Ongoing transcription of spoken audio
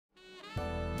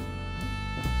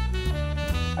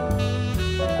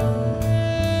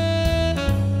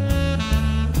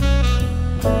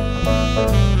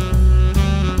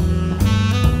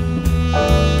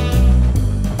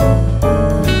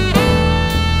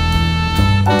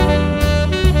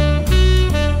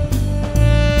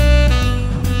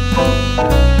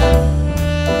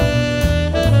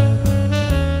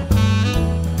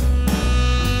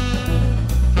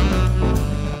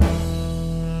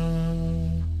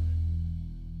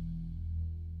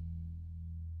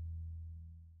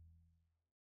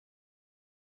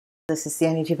This is the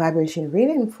energy vibration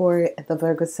reading for the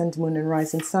Virgo Sun, Moon, and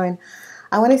Rising sign.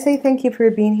 I want to say thank you for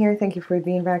being here. Thank you for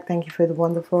being back. Thank you for the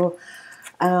wonderful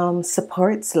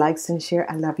supports, likes, and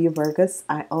share. I love you, Virgos.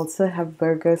 I also have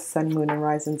Virgo Sun, Moon, and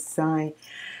Rising sign.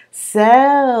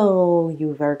 So,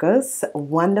 you Virgos,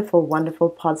 wonderful, wonderful,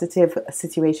 positive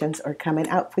situations are coming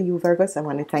out for you, Virgos. I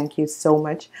want to thank you so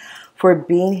much for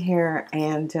being here,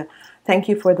 and thank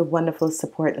you for the wonderful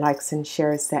support, likes, and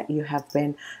shares that you have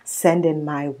been sending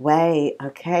my way.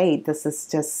 Okay, this is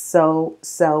just so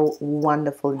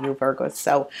wonderful, you Virgos.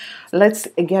 So let's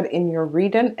get in your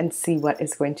reading and see what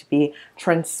is going to be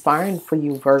transpiring for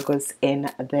you, Virgos,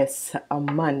 in this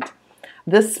month.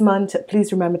 This month,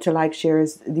 please remember to like, share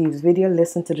these videos,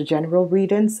 listen to the general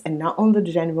readings, and not only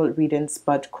the general readings,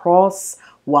 but cross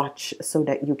watch so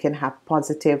that you can have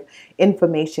positive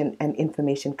information and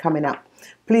information coming up.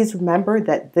 Please remember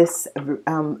that this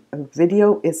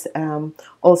video is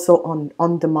also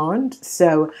on demand,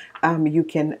 so you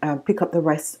can pick up the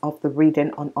rest of the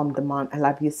reading on demand. I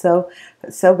love you so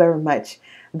very much.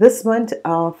 This month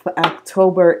of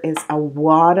October is a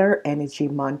water energy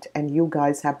month, and you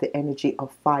guys have the energy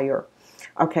of fire.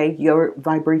 Okay, you're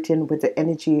vibrating with the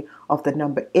energy of the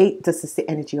number 8. This is the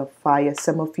energy of fire.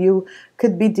 Some of you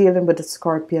could be dealing with the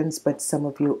Scorpions, but some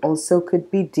of you also could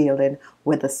be dealing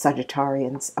with the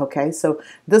Sagittarians. Okay, so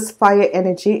this fire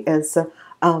energy is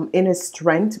inner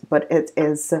strength, but it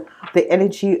is the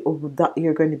energy that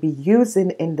you're going to be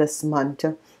using in this month.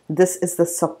 This is the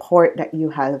support that you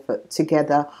have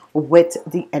together with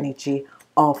the energy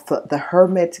of the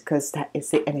Hermit, because that is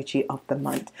the energy of the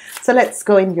month. So let's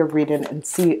go in your reading and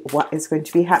see what is going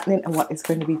to be happening and what is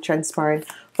going to be transpiring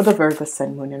for the Virgo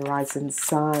Sun, Moon, and Rising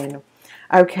sign.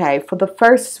 Okay, for the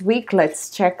first week, let's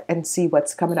check and see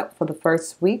what's coming up for the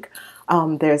first week.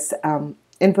 There's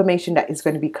information that is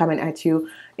going to be coming at you,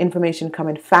 information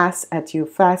coming fast at you,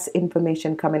 fast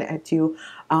information coming at you.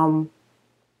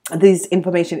 This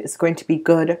information is going to be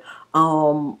good,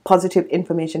 positive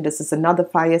information. This is another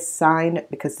fire sign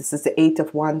because this is the 8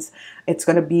 of Wands. It's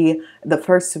going to be the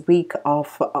first week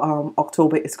of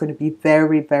October. It's going to be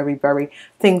very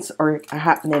things are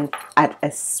happening at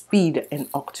a speed in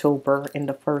October in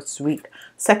the first week.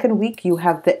 Second week, you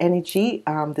have the energy.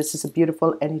 This is a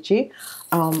beautiful energy.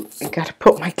 I gotta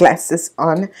put my glasses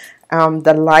on.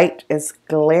 The light is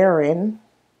glaring.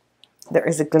 There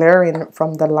is a glaring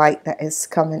from the light that is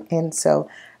coming in. So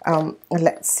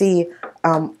let's see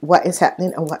what is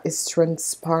happening and what is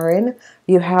transpiring.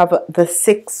 You have the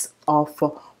 6 of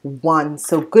Wands.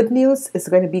 So good news is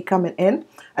going to be coming in,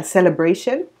 a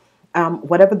celebration.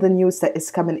 Whatever the news that is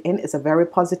coming in is a very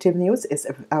positive news. It's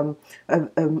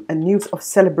a news of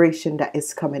celebration that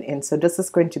is coming in. So this is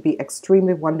going to be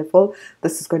extremely wonderful.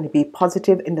 This is going to be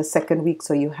positive in the second week.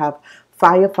 So you have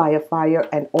fire,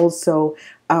 and also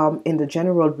in the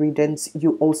general readings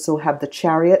you also have the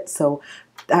Chariot. So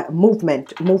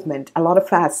movement, a lot of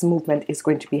fast movement is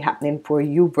going to be happening for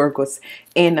you Virgos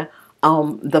in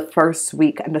the first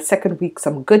week. And the second week,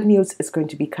 some good news is going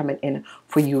to be coming in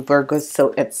for you Virgos.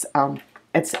 So it's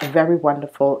very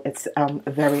wonderful. It's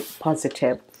very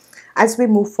positive. As we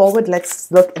move forward, let's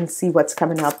look and see what's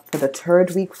coming up for the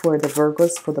third week for the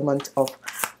Virgos for the month of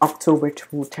October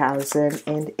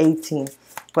 2018.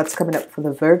 What's coming up for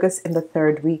the Virgos in the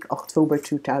third week, October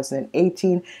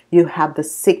 2018? You have the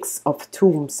 6 of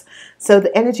Tombs. So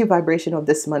the energy vibration of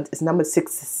this month is number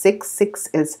 66. 6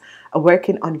 is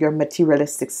working on your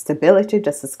materialistic stability.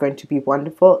 This is going to be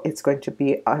wonderful. It's going to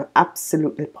be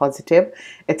absolutely positive.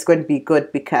 It's going to be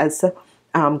good because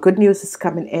good news is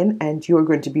coming in and you're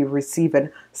going to be receiving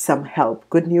some help.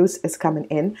 Good news is coming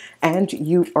in and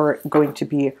you are going to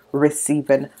be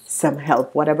receiving some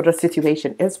help. Whatever the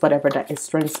situation is, whatever that is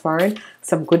transpiring,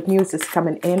 some good news is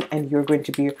coming in and you're going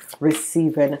to be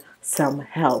receiving some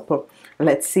help.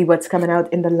 Let's see what's coming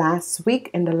out in the last week.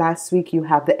 In the last week, you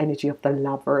have the energy of the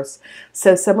Lovers.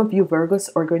 So some of you Virgos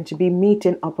are going to be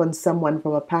meeting up on someone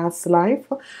from a past life.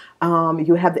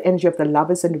 You have the energy of the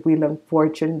Lovers and the Wheel of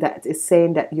Fortune that is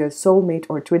saying that your soulmate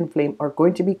or twin flame are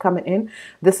going to be coming in.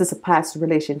 This is a past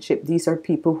relationship. These are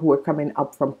people who are coming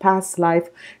up from past life.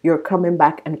 You're coming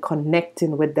back and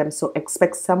connecting with them. So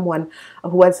expect someone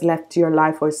who has left your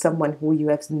life, or someone who you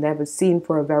have never seen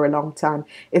for a very long time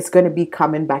is going to be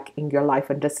coming back in your life,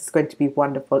 and this is going to be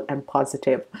wonderful and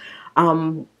positive.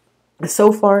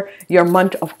 So far, your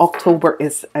month of October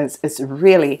is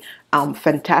really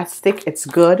fantastic. It's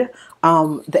good.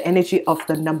 The energy of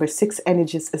the number 6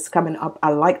 energies is coming up. I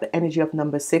like the energy of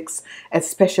number 6,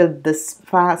 especially this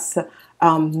fast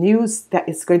news that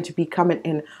is going to be coming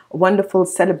in. Wonderful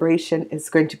celebration is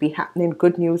going to be happening.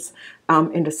 Good news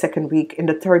in the second week. In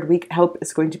the third week, help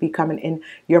is going to be coming in.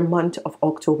 Your month of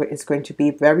October is going to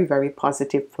be very, very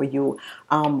positive for you,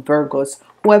 Virgos.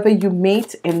 Whoever you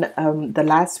meet in the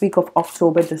last week of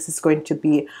October, this is going to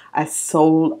be a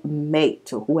soul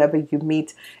mate. Whoever you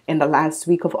meet in the last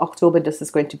week of October, this is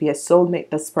going to be a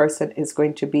soulmate. This person is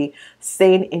going to be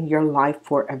staying in your life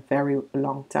for a very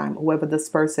long time. Whoever this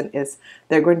person is,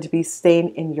 they're going to be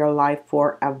staying in your life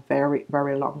for a very,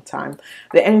 very long time.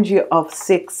 The energy of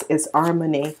 6 is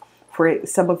harmony. For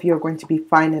some of you are going to be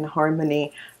finding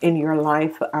harmony in your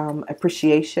life,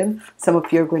 appreciation. Some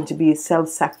of you are going to be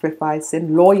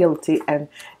self-sacrificing, loyalty and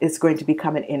is going to be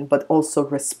coming in, but also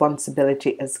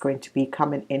responsibility is going to be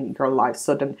coming in your life.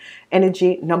 So the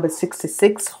energy number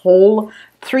 66, whole,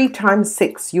 3 times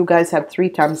 6. You guys have 3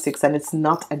 times 6, and it's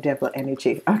not a devil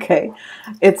energy. Okay,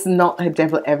 it's not a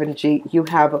devil energy. You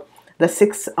have the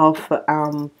 6 of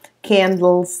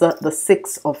candles, the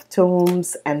 6 of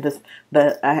tombs, and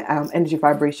the energy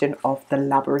vibration of the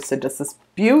Lovers. So this is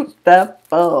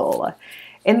beautiful.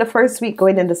 In the first week,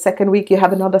 going in the second week, you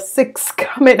have another 6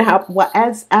 coming up. What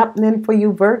is happening for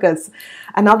you, Virgos?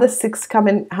 Another 6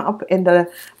 coming up in the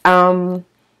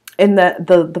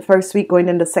first week. Going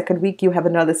in the second week, you have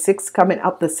another 6 coming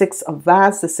up. The 6 of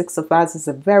Vase. The 6 of Vase is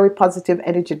a very positive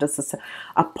energy. This is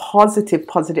a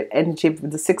positive energy.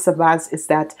 The 6 of Vase is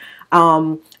that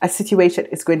a situation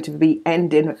is going to be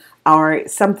ending, or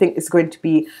something is going to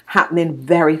be happening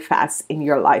very fast in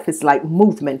your life. It's like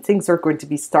movement. Things are going to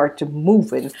be start to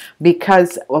moving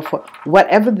because of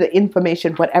whatever the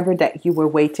information, whatever that you were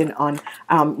waiting on.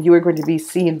 You are going to be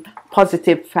seeing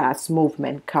positive, fast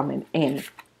movement coming in.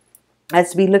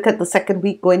 As we look at the second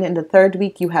week, going in the third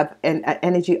week, you have an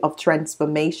energy of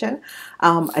transformation.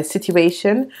 A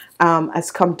situation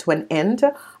has come to an end.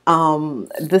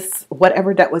 This,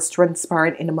 whatever that was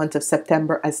transpiring in the month of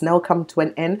September, has now come to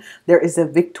an end. There is a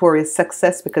victorious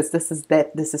success, because this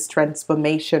is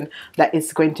transformation that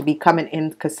is going to be coming in,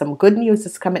 because some good news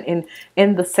is coming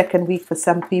in the second week for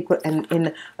some people, and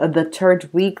in the third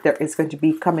week there is going to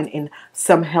be coming in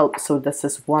some help. So this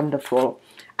is wonderful.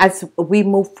 As we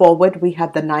move forward, we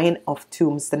have the 9 of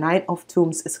Tombs. The 9 of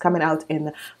Tombs is coming out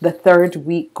in the third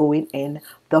week, going in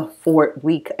the fourth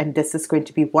week, and this is going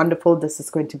to be wonderful. This is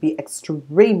going to be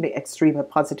extremely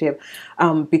positive,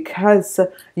 because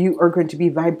you are going to be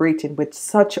vibrating with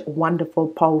such wonderful,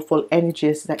 powerful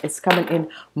energies that is coming in.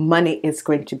 Money is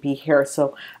going to be here,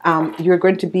 so you're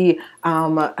going to be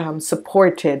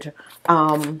supported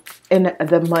in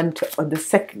the month of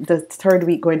the third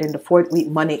week, going in the fourth week.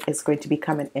 Money is going to be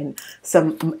coming in.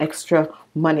 Some extra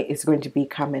money is going to be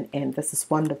coming in. This is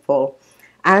wonderful.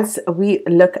 As we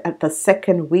look at the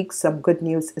second week, some good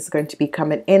news is going to be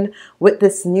coming in. With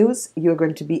this news, you're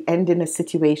going to be ending a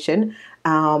situation,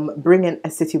 bringing a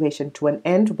situation to an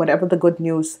end. Whatever the good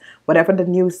news, whatever the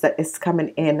news that is coming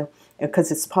in,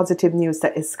 because it's positive news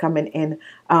that is coming in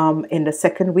the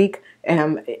second week,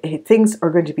 things are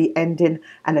going to be ending,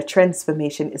 and a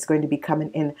transformation is going to be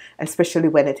coming in, especially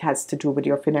when it has to do with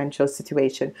your financial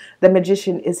situation. The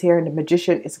Magician is here, and the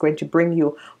Magician is going to bring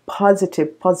you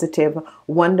positive,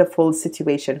 wonderful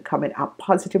situation coming up.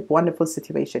 Positive, wonderful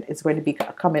situation is going to be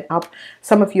coming up.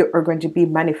 Some of you are going to be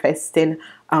manifesting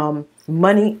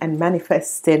money and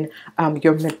manifesting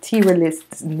your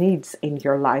materialist needs in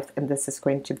your life, and this is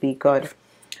going to be good.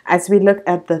 As we look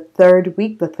at the third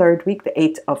week, the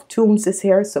 8 of Tombs is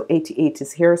here, so 88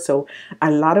 is here. So a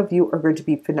lot of you are going to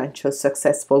be financially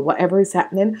successful. Whatever is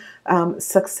happening,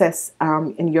 success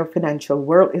in your financial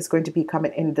world is going to be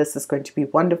coming in. This is going to be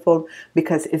wonderful,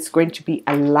 because it's going to be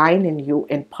aligning you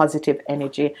in positive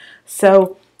energy.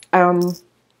 So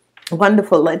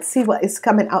wonderful. Let's see what is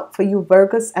coming out for you,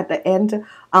 Virgos, at the end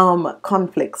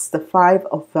conflicts. The five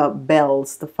of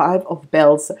bells, the five of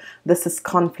bells, this is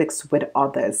conflicts with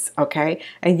others, okay?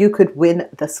 And you could win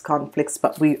this conflicts,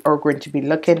 but we are going to be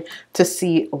looking to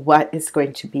see what is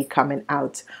going to be coming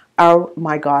out. Oh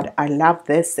my God, I love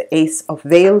this. The Ace of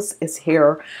Veils is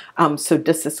here. So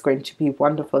this is going to be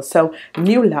wonderful. So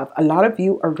new love. A lot of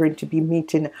you are going to be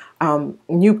meeting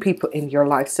new people in your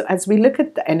life. So as we look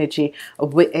at the energy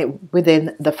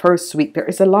within the first week, there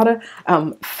is a lot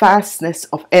of fastness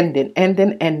of endings.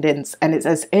 And it's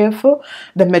as if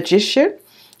the magician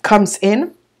comes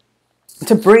in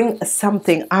to bring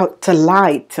something out to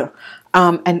light,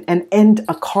 and end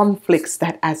a conflict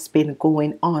that has been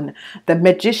going on. The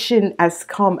magician has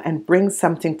come and brings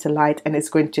something to light, and is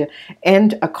going to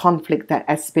end a conflict that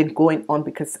has been going on,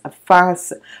 because a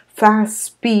fast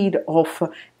speed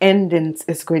of endings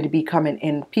is going to be coming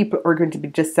in. People are going to be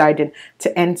deciding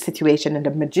to end situation, and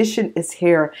the magician is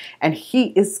here, and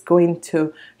he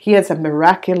has a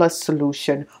miraculous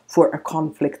solution for a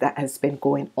conflict that has been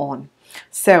going on.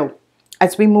 So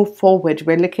as we move forward,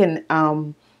 we're looking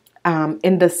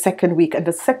in the second week, and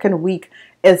the second week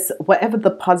is whatever the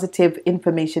positive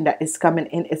information that is coming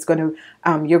in is going to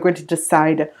you're going to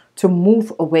decide to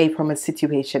move away from a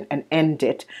situation and end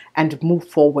it and move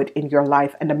forward in your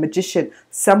life. And the magician,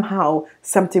 somehow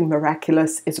something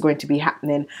miraculous is going to be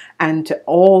happening, and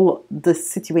all the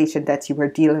situation that you were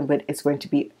dealing with is going to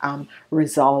be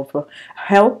resolved.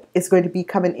 Help is going to be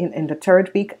coming in the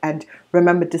third week, and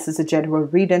remember, this is a general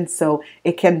reading, so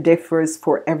it can differ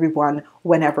for everyone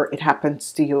whenever it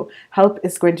happens to you. Help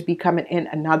is going to be coming in,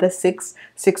 another six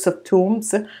of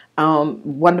Tombs,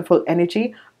 wonderful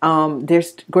energy.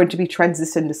 There's going to be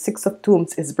transition. The Six of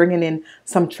Tombs is bringing in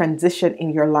some transition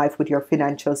in your life with your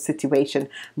financial situation.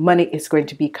 Money is going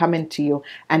to be coming to you,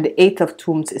 and the Eight of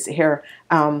Tombs is here.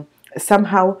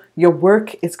 Somehow your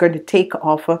work is going to take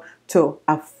off to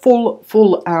a full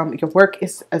your work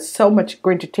is so much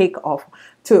going to take off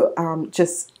to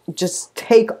just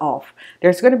take off.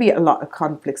 There's going to be a lot of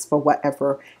conflicts for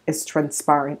whatever is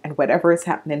transpiring and whatever is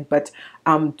happening, but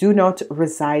do not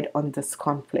reside on this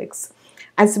conflicts.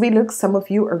 As we look, some of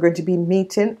you are going to be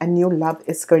meeting a new love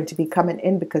is going to be coming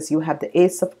in, because you have the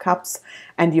Ace of Cups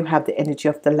and you have the energy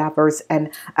of the Lovers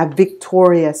and a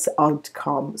victorious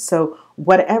outcome. So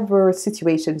whatever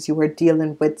situations you were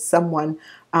dealing with, someone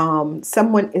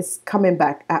is coming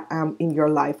back in your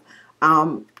life.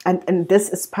 And this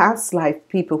is past life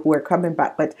people who are coming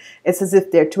back, but it's as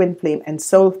if they're twin flame and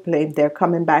soul flame. They're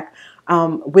coming back.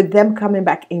 With them coming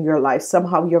back in your life,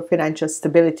 somehow your financial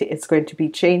stability is going to be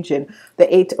changing.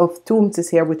 The Eight of Tombs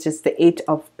is here, which is the Eight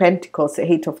of Pentacles. The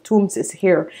Eight of Tombs is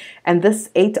here, and this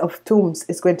Eight of Tombs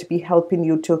is going to be helping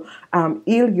you to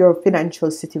heal your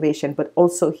financial situation, but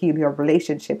also heal your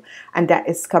relationship, and that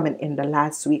is coming in the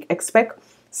last week. Expect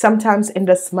sometimes in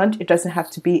this month, it doesn't have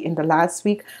to be in the last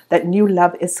week, that new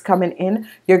love is coming in.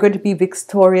 You're going to be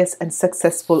victorious and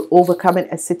successful, overcoming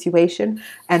a situation,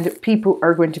 and people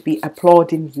are going to be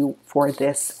applauding you for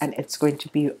this, and it's going to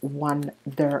be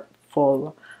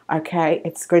wonderful. Okay,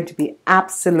 it's going to be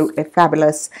absolutely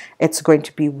fabulous. It's going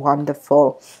to be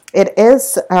wonderful. It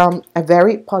is a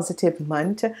very positive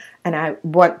month, and I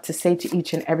want to say to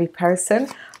each and every person,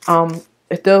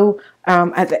 though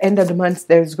at the end of the month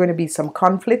there's going to be some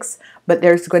conflicts, but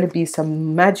there's going to be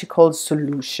some magical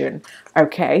solution.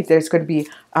 Okay, there's going to be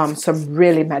some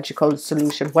really magical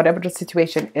solution. Whatever the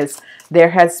situation is, there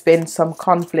has been some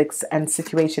conflicts and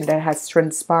situation that has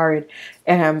transpired,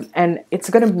 and it's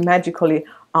going to magically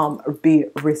be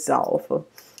resolved.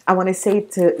 I want to say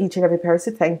to each and every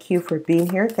person, thank you for being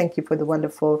here. Thank you for the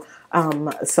wonderful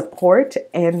support.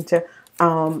 And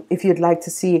if you'd like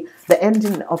to see the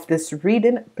ending of this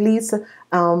reading, please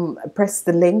press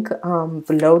the link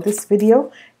below this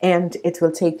video, and it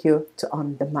will take you to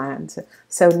on demand.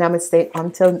 So namaste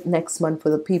until next month for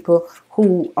the people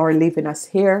who are leaving us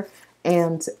here,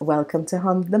 and welcome to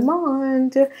On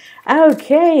Demand.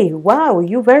 Okay, wow,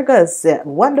 you Virgos,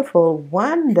 wonderful,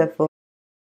 wonderful.